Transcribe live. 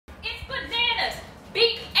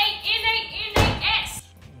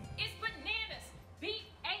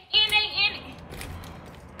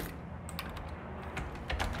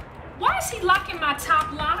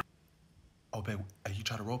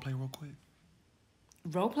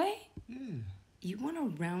Role play? Yeah. You want a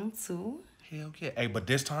round two? Hell yeah. Hey, but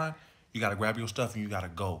this time, you gotta grab your stuff and you gotta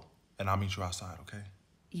go. And I'll meet you outside, okay?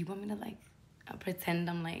 You want me to, like, pretend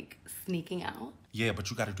I'm, like, sneaking out? Yeah, but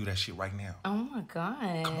you gotta do that shit right now. Oh, my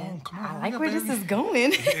God. Come on. I like where this is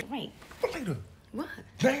going. Wait. Later. What?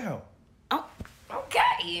 Now. Oh,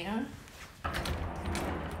 okay.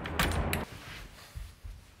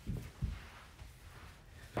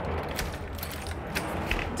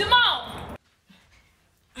 Damone!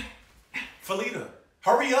 Felita,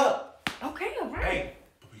 hurry up. Okay, all right. Hey,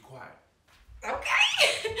 but be quiet.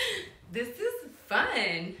 Okay. This is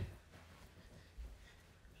fun.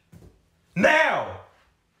 Now!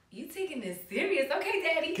 You taking this serious? Okay,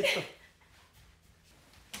 Daddy.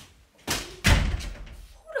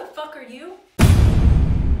 Who the fuck are you?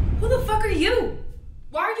 Who the fuck are you?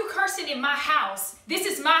 Why are you cursing in my house? This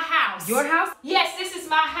is my house. Your house? Yes, this is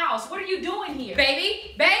my house. What are you doing here?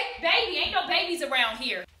 Baby? Baby, ain't no babies around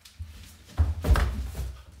here.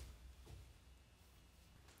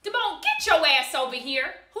 Damone, get your ass over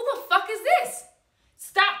here. Who the fuck is this?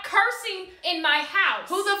 Stop cursing in my house.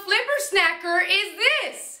 Who the flipper snacker is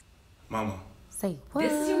this? Mama. Say what?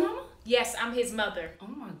 This is your mama? Yes, I'm his mother. Oh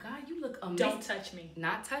my God, you look amazing. Don't touch me.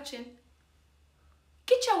 Not touching.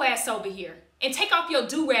 Get your ass over here and take off your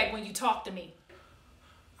do-rag when you talk to me.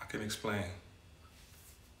 I can explain.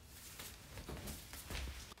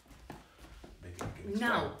 Baby, I can explain.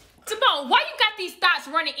 No. Damone, why you got these thoughts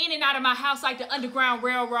running in and out of my house like the Underground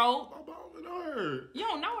Railroad? My mom and her. You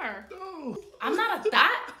don't know her. No. I'm not a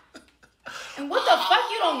thought. And what the fuck,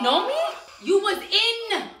 you don't know me? You was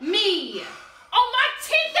in me. On my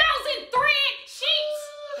 10,000 thread sheets.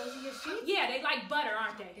 Those are your sheets? Yeah, they like butter,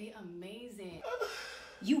 aren't they? They amazing.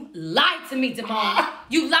 You lied to me, Damone.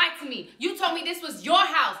 You lied to me. You told me this was your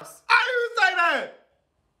house. I didn't say that.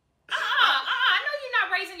 I know you're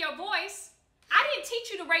not raising your voice. I didn't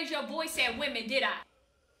teach you to raise your voice at women, did I?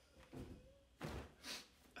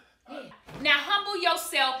 Now humble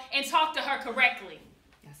yourself and talk to her correctly.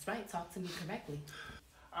 That's right. Talk to me correctly.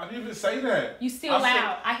 I didn't even say that. You still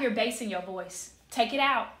loud. I hear bass in your voice. Take it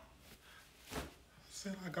out. I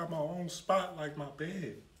said I got my own spot, like my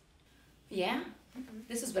bed. Yeah?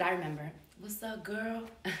 This is what I remember. What's up, girl?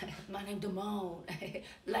 My name Damone.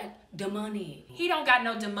 Like the money. He don't got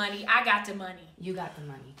no money. I got the money. You got the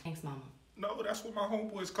money. Thanks, mama. No, that's what my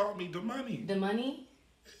homeboys call me, the money. The money?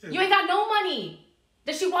 Yeah. You ain't got no money.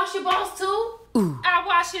 Does she wash your balls too? Ooh. I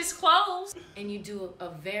wash his clothes. And you do a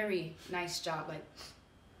very nice job. Like,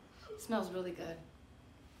 it smells really good.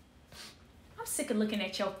 I'm sick of looking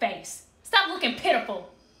at your face. Stop looking pitiful.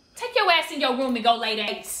 Take your ass in your room and go lay down.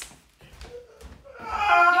 Your ass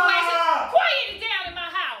is quiet it down in my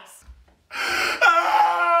house.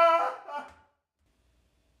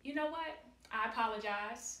 You know what? I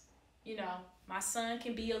apologize. You know, my son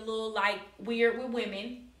can be a little like weird with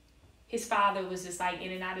women. His father was just like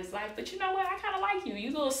in and out of his life. But you know what? I kind of like you. You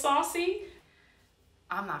a little saucy.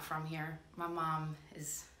 I'm not from here. My mom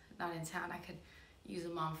is not in town. I could use a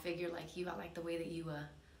mom figure like you. I like the way that you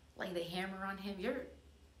lay the hammer on him. You're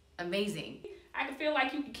amazing. I can feel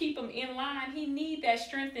like you can keep him in line. He need that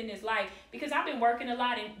strength in his life because I've been working a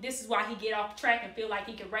lot and this is why he get off track and feel like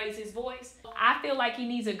he can raise his voice. I feel like he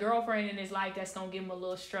needs a girlfriend in his life that's going to give him a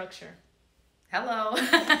little structure. Hello.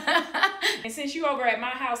 And since you over at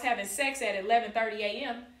my house having sex at 11:30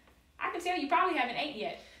 a.m., I can tell you probably haven't ate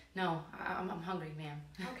yet. No, I'm hungry, ma'am.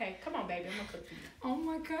 Okay, come on, baby. I'm going to cook for you. Oh,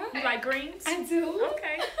 my God. You like greens? I do.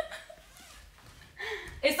 Okay.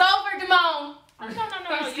 It's over, Damone. Oh,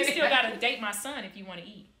 no. You still got to date my son if you want to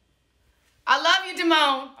eat. I love you,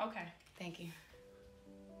 Damone. Okay. Thank you.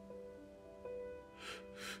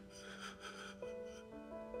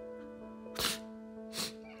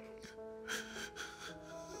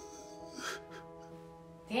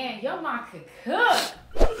 Damn, your mom could cook.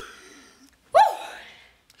 Woo!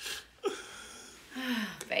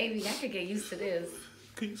 Baby, I could get used to this.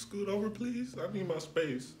 Can you scoot over, please? I need my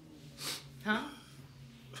space. Huh?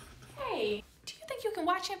 Hey, do you think you can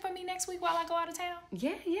watch him for me next week while I go out of town?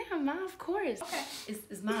 Yeah, Ma, of course. Okay.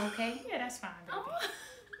 Is Ma okay? Yeah, that's fine, baby. Oh.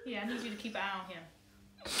 Yeah, I need you to keep an eye on him.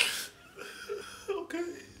 Okay.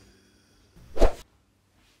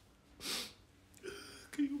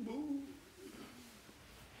 Can you move?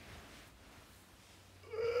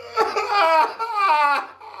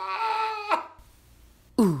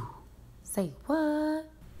 Ooh, say what?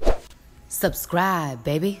 Subscribe,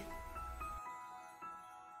 baby.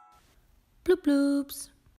 Bloop bloops.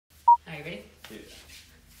 Are you ready? Yeah.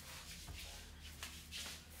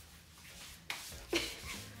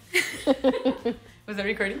 Was that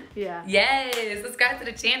recording? Yeah. Yes. Subscribe to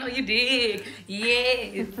the channel. You dig?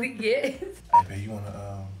 Yes. Yes. Hey, babe, you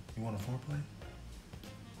wanna foreplay?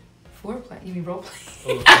 Foreplay? You mean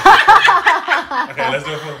roleplay? Okay, let's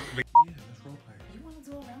do it for. Yeah, let's roleplay. You want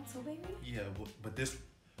to do a round two, baby? Yeah, but this.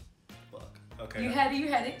 Fuck. Okay. You had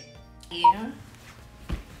it. Yeah.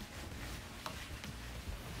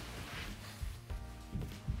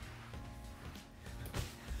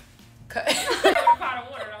 Pot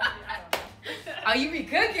of water. I don't know. Oh, you be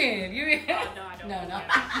cooking. You be. Oh, no, I don't. No.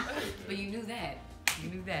 But you knew that.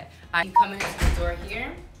 You come into the door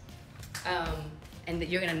here, and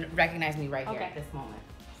you're gonna recognize me right here at this moment.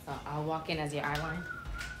 So I'll walk in as your eyeline.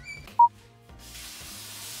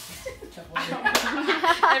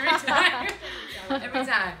 Every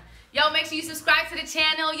time. Yo, make sure you subscribe to the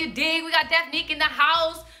channel. You dig? We got Daphnique in the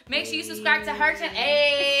house. Make sure you subscribe to her channel.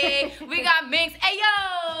 Hey, we got Minx. Hey,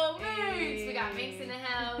 yo, Minx. We got Minx in the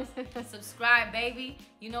house. Subscribe, baby.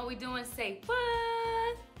 You know what we doing? Say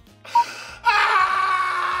what?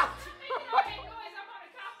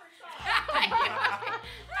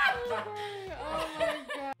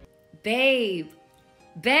 Babe,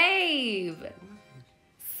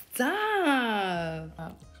 stop.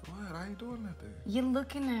 What? I ain't doing nothing. You're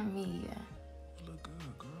looking at me. You look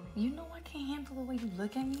good, girl. You know I can't handle the way you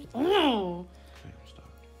look at me. Oh. Damn, stop.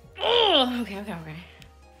 Oh. Okay.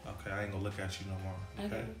 Okay, I ain't gonna look at you no more.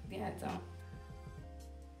 Okay. Yeah, don't.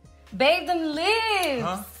 Babe, them lips.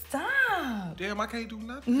 Huh? Stop. Damn, I can't do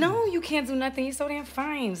nothing. No, you can't do nothing. You're so damn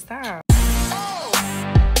fine. Stop.